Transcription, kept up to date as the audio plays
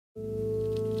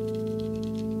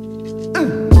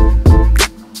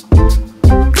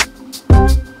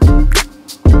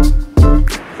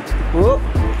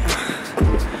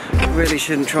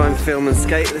shouldn't try and film and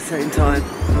skate at the same time.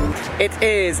 It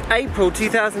is April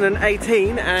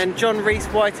 2018 and John Reese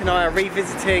White and I are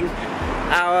revisiting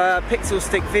our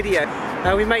Pixelstick video.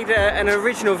 We made an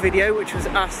original video which was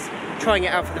us trying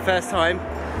it out for the first time,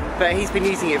 but he's been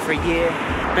using it for a year,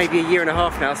 maybe a year and a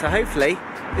half now, so hopefully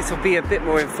this will be a bit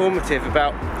more informative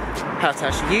about how to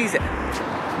actually use it.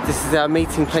 This is our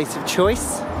meeting place of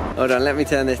choice. Hold on, let me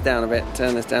turn this down a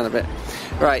bit,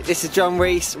 Right, this is John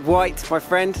Reese White, my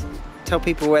friend. Tell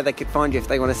people where they could find you if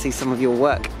they want to see some of your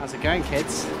work. How's it going,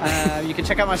 kids? You can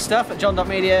check out my stuff at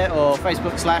John.media or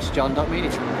Facebook/John.media.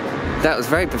 That was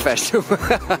very professional.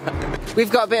 We've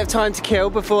got a bit of time to kill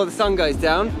before the sun goes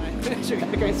down. Should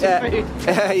we go get some food?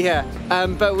 Yeah,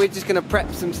 but we're just going to prep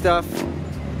some stuff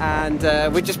and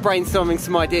we're just brainstorming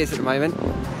some ideas at the moment.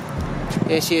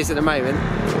 Here she is at the moment.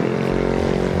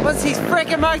 Once these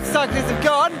frickin' motorcyclists have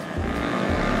gone!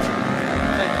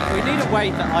 We need a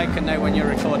way that I can know when you're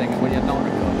recording and when you're not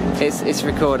recording. It's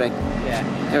recording. Yeah.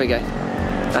 Here we go.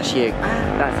 That's you.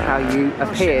 That's how you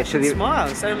appear to the... Smile,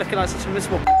 instead of looking like such a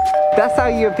miserable... That's how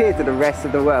you appear to the rest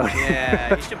of the world.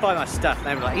 Yeah, you should buy my stuff and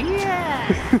they'll be like,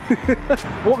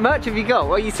 yeah! What merch have you got?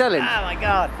 What are you selling? Oh my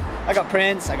god. I got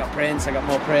prints, I got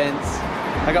more prints.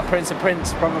 I got prints of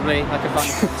prints, probably. I could find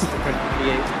prints to print for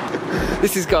you.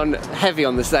 This has gone heavy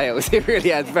on the sales. It really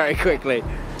has, very quickly.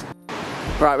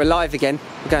 Right, we're live again.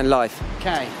 We're going live.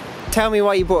 Okay. Tell me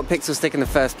why you bought a Pixelstick in the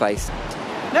first place.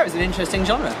 No, it's an interesting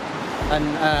genre.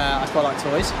 And I quite like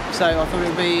toys, so I thought it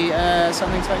would be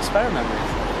something to experiment with.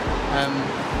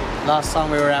 Last time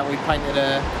we were out, we painted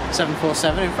a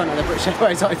 747 in front of the British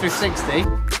Airways i360.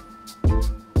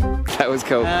 That was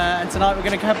cool. And tonight we're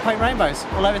going to paint rainbows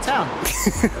all over town.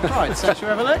 Right, so should we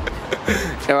have a look?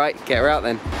 Alright, get her out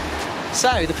then.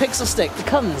 So, the Pixelstick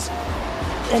comes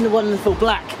in the wonderful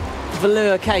black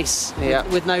velour case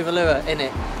with no velour in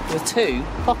it, with two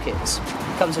pockets.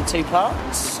 Comes with two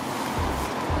parts.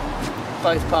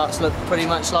 Both parts look pretty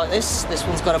much like this. This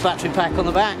one's got a battery pack on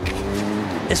the back.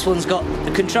 This one's got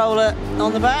the controller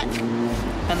on the back.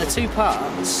 And the two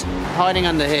parts hiding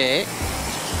under here.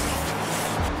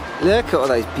 Look at all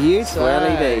those beautiful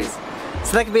LEDs.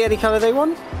 So they can be any colour they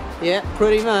want? Yeah,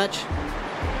 pretty much.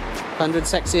 100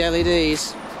 sexy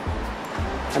LEDs.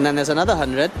 And then there's another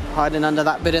 100 hiding under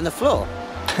that bit in the floor.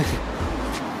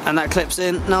 And that clips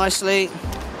in nicely.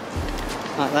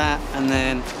 Like that, and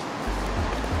then...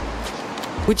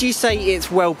 Would you say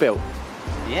it's well built?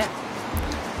 Yeah.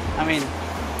 I mean,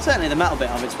 certainly the metal bit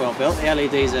of it's well built. The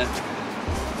LEDs are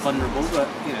vulnerable, but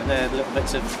you know, they're little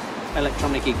bits of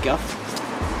electronic-y guff.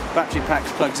 Battery pack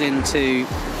plugs into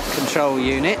control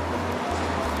unit.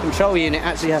 Control unit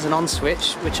actually has an on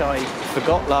switch, which I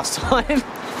forgot last time.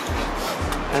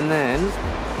 And then,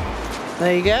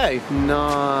 there you go.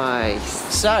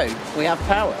 Nice. So, we have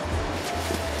power.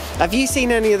 Have you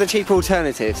seen any of the cheap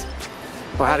alternatives?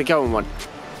 Or had a go on one?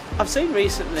 I've seen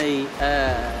recently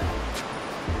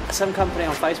some company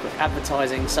on Facebook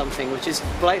advertising something which is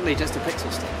blatantly just a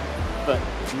Pixelstick, but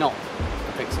not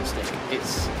a Pixelstick.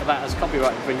 It's about as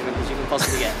copyright infringement as you can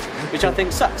possibly get, which I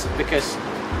think sucks because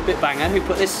Bitbanger, who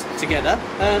put this together,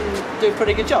 do a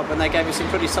pretty good job, and they gave me some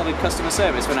pretty solid customer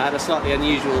service when I had a slightly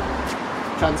unusual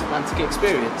transatlantic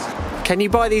experience. Can you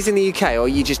buy these in the UK, or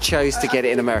you just chose to get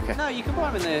it in America? No, you can buy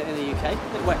them in the UK.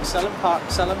 Wet sell them, Park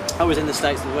sell them. I was in the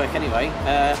States to work anyway,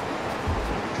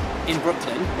 in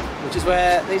Brooklyn, which is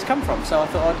where these come from. So I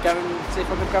thought I'd go and see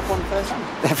if I could grab one first hand.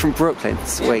 They're from Brooklyn,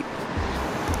 sweet.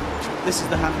 Yeah. This is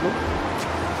the handle.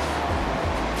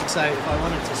 So if I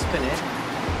wanted to spin it,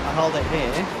 I hold it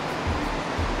here,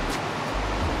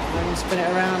 and then spin it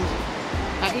around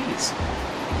at ease.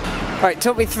 Right,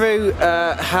 talk me through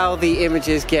how the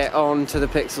images get onto the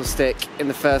Pixelstick in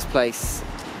the first place.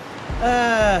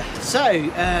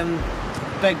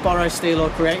 Beg, borrow, steal or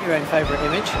create your own favourite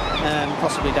image,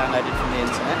 possibly downloaded from the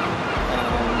internet.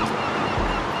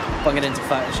 Bung it into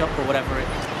Photoshop or whatever it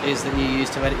is that you use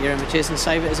to edit your images and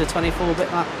save it as a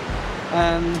 24-bitmap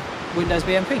Windows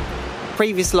BMP.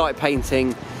 Previous light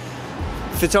painting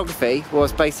photography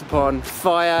was based upon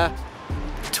fire,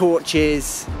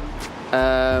 torches,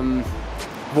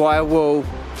 wire wool,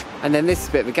 and then this is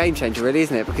a bit of a game changer, really,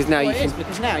 isn't it? Because now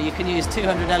because now you can use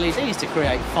 200 LEDs to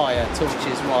create fire,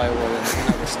 torches, wire wool,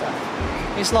 and other stuff.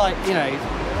 It's like, you know,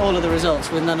 all of the results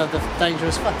with none of the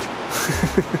dangerous fun.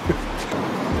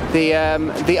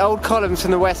 The old columns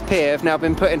from the West Pier have now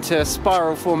been put into a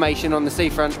spiral formation on the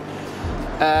seafront,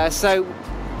 so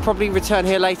probably return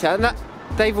here later, and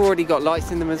they've already got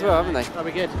lights in them as well, haven't they? That'll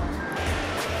be good.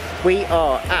 We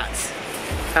are at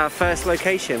our first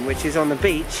location, which is on the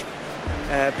beach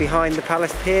behind the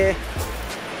Palace Pier.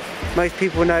 Most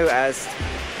people know as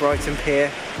Brighton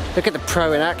Pier. Look at the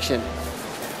Pro in action.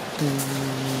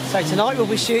 So tonight we'll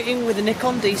be shooting with the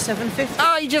Nikon D750.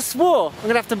 Oh, you just swore! I'm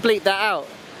gonna have to bleep that out.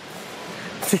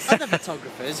 Other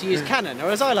photographers use Canon, or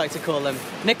as I like to call them,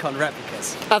 Nikon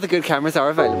replicas. Other good cameras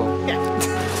are available. Yeah.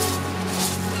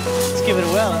 Let's give it a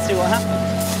whirl and see what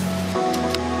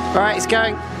happens. Alright, it's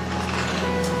going.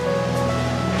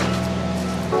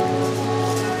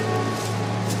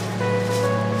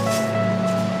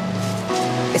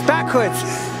 It's backwards!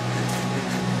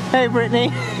 Hey Brittany!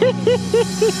 You've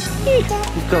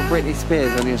got Britney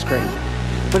Spears on your screen.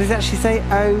 What does it actually say?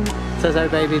 Oh? It says, oh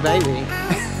baby, baby.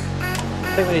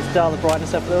 I think we need to dial the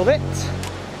brightness up a little bit.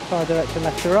 Fire direction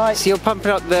left to right. So you're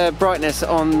pumping up the brightness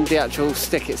on the actual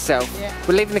stick itself. Yeah.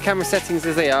 We're leaving the camera settings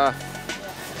as they are.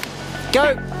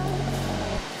 Go!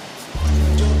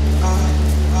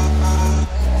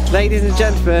 Ladies and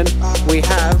gentlemen,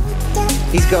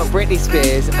 he's got Britney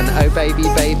Spears and Oh Baby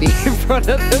Baby in front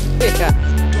of the pier.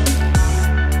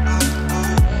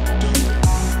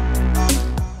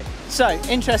 So,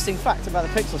 interesting fact about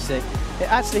the Pixelstick, it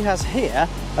actually has here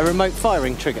a remote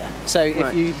firing trigger. So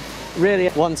if you really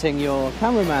wanting your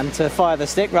cameraman to fire the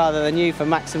stick rather than you for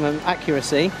maximum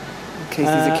accuracy. In case he's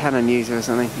a Canon user or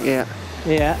something, yeah.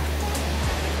 Yeah.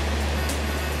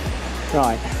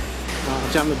 Right,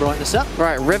 I'll jump the brightness up.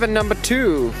 Right, ribbon number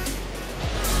 2.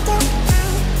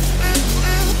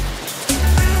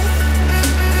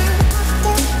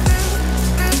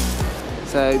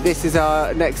 So this is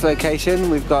our next location.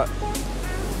 We've got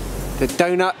the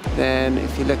donut. Then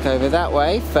if you look over that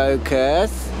way,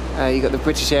 focus. You've got the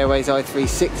British Airways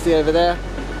i360 over there.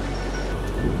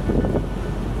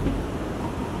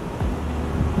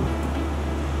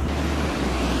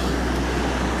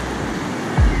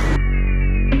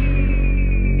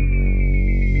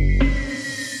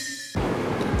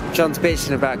 John's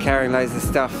bitching about carrying loads of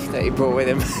stuff that he brought with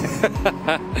him.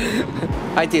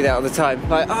 I do that all the time.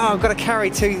 Like, oh, I've got to carry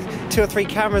two or three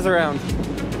cameras around.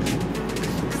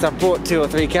 Because I've brought 2 or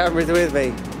 3 cameras with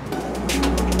me.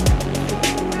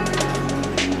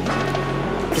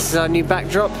 This is our new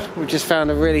backdrop. We've just found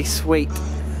a really sweet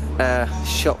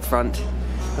shop front.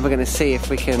 And we're going to see if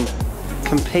we can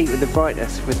compete with the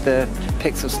brightness with the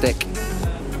Pixelstick.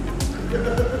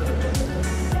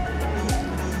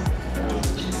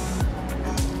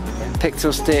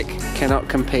 Pixelstick cannot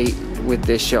compete with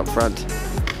this shop front.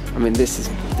 I mean, this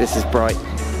is bright.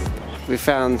 We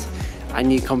found a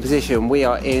new composition. We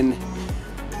are in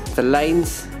the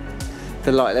lanes.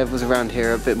 The light levels around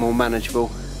here are a bit more manageable.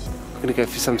 I'm gonna go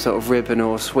for some sort of ribbon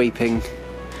or sweeping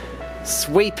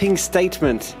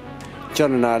statement.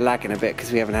 John and I are lagging a bit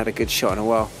because we haven't had a good shot in a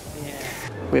while. Yeah.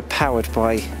 We're powered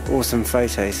by awesome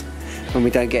photos. When we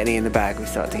don't get any in the bag, we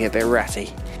start to get a bit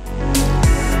ratty.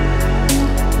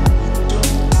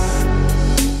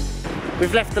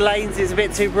 We've left the lanes, it's a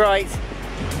bit too bright.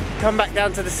 Come back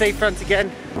down to the seafront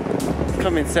again.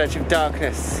 Come in search of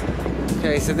darkness.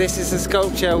 Okay, so this is the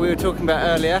sculpture we were talking about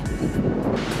earlier.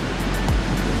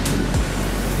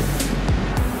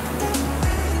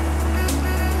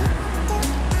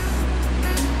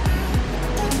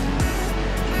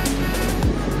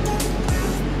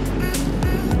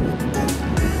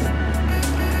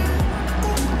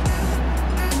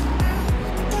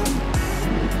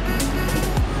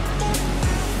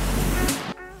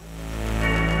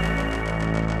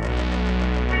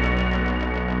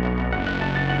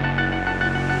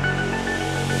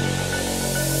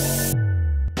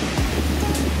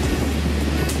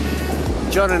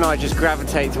 John and I just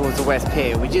gravitate towards the West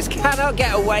Pier. We just cannot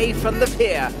get away from the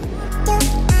pier.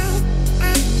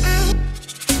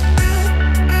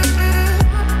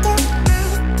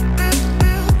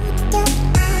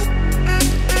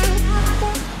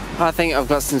 I think I've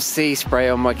got some sea spray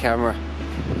on my camera.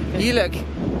 You look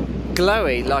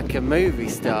glowy like a movie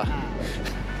star.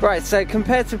 Right, so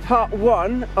compared to part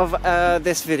 1 of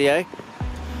this video,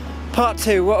 part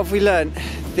 2, what have we learned?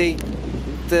 The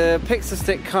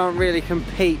Pixelstick can't really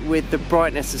compete with the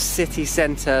brightness of city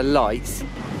centre lights.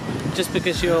 Just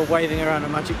because you're waving around a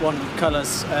magic wand of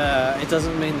colours, it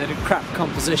doesn't mean that a crap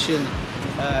composition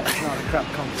is not a crap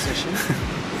composition.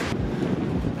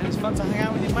 And it's fun to hang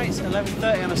out with your mates at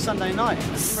 11:30 on a Sunday night.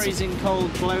 A freezing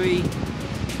cold, blowy,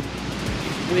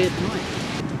 weird night.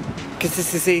 Because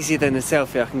this is easier than a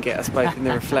selfie, I can get us both in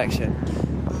the reflection.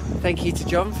 Thank you to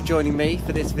John for joining me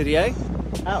for this video.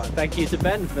 Oh, thank you to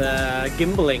Ben for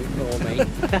gimballing for me.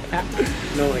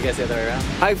 Normally gets the other way around.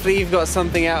 Hopefully you've got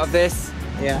something out of this.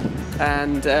 Yeah.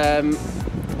 And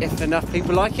if enough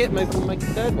people like it, maybe we'll make a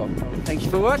 3rd one. Thank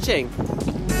you for watching.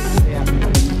 Yeah.